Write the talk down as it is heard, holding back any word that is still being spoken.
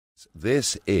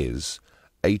This is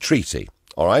a treaty,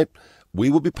 all right? We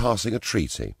will be passing a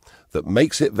treaty that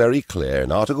makes it very clear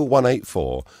in Article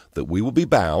 184 that we will be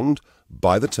bound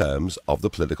by the terms of the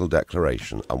political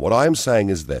declaration. And what I am saying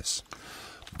is this.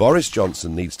 Boris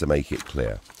Johnson needs to make it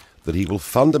clear that he will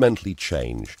fundamentally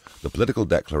change the political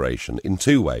declaration in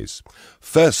two ways.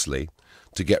 Firstly,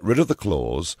 to get rid of the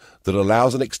clause that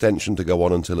allows an extension to go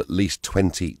on until at least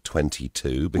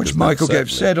 2022. Which Michael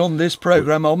Gove said on this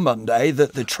programme on Monday,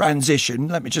 that the transition,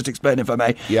 let me just explain if I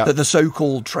may, that the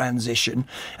so-called transition,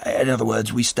 in other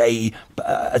words, we stay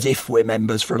as if we're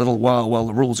members for a little while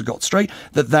the rules have got straight,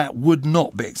 that would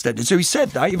not be extended. So he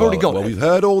said that, you've already got it. We've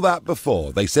heard all that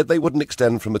before. They said they wouldn't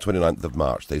extend from the 29th of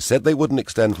March. They said they wouldn't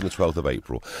extend from the 12th of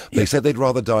April. They said they'd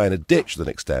rather die in a ditch than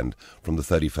extend from the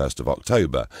 31st of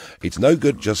October. It's no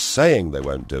good just saying they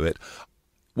won't do it.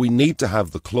 We need to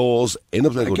have the clause in the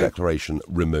political declaration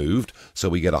removed so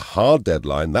we get a hard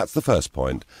deadline. That's the first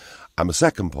point. And the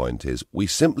second point is we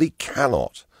simply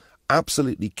cannot,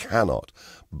 absolutely cannot,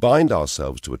 bind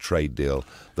ourselves to a trade deal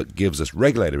that gives us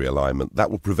regulatory alignment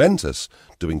that will prevent us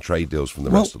doing trade deals from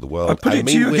the rest of the world. I put it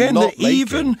to you again that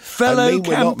even fellow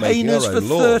campaigners for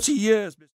 30 years...